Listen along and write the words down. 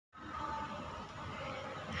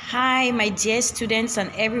Hi, my dear students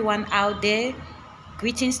and everyone out there.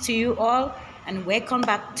 Greetings to you all and welcome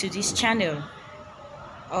back to this channel.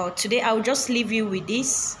 Today, I'll just leave you with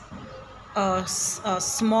this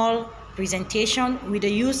small presentation with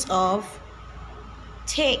the use of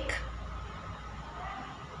take.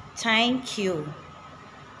 Thank you.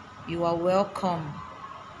 You are welcome.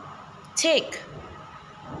 Take.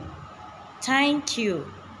 Thank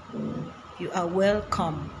you. You are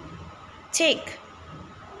welcome. Take.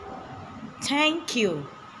 Thank you.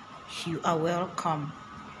 You are welcome.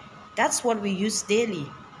 That's what we use daily.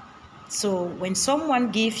 So when someone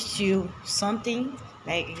gives you something,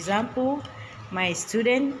 like example, my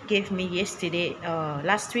student gave me yesterday,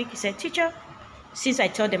 last week, he said, "Teacher," since I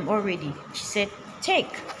told them already, she said, "Take."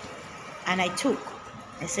 And I took.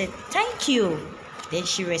 I said, "Thank you." Then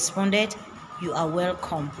she responded, "You are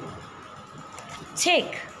welcome."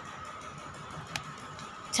 Take.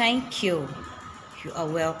 Thank you. You are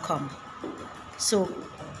welcome. So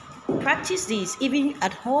practice this even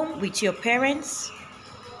at home with your parents.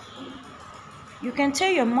 You can tell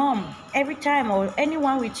your mom every time or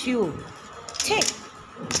anyone with you, take,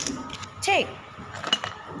 take.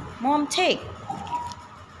 Mom, take.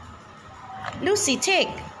 Lucy, take.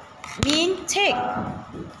 Min, take.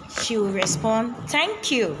 She will respond, "Thank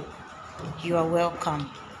you. You are welcome."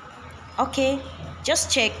 Okay,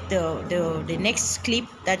 just check the next clip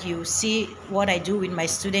that you see what I do with my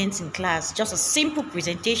students in class. Just a simple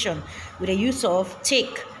presentation with the use of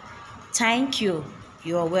take. Thank you.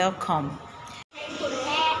 You are welcome.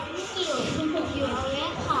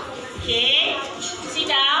 Okay, sit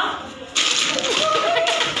down.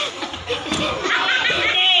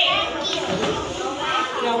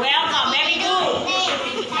 You're welcome. Very good.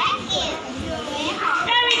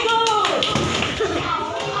 Very good.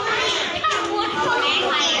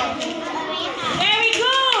 Very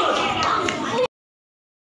good.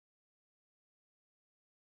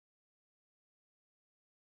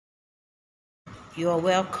 You are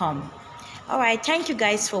welcome. All right, thank you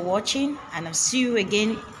guys for watching, and I'll see you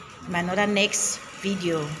again in another next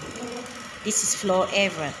video. This is Flo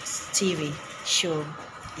Evans TV show.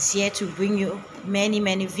 It's here to bring you many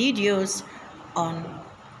videos on,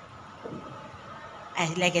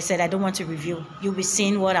 like I said, I don't want to review. You'll be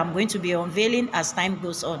seeing what I'm going to be unveiling as time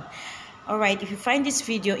goes on. All right, if you find this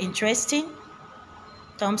video interesting,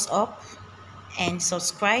 thumbs up and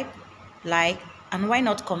subscribe, like, and why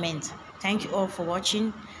not comment. Thank you all for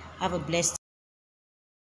watching. Have a blessed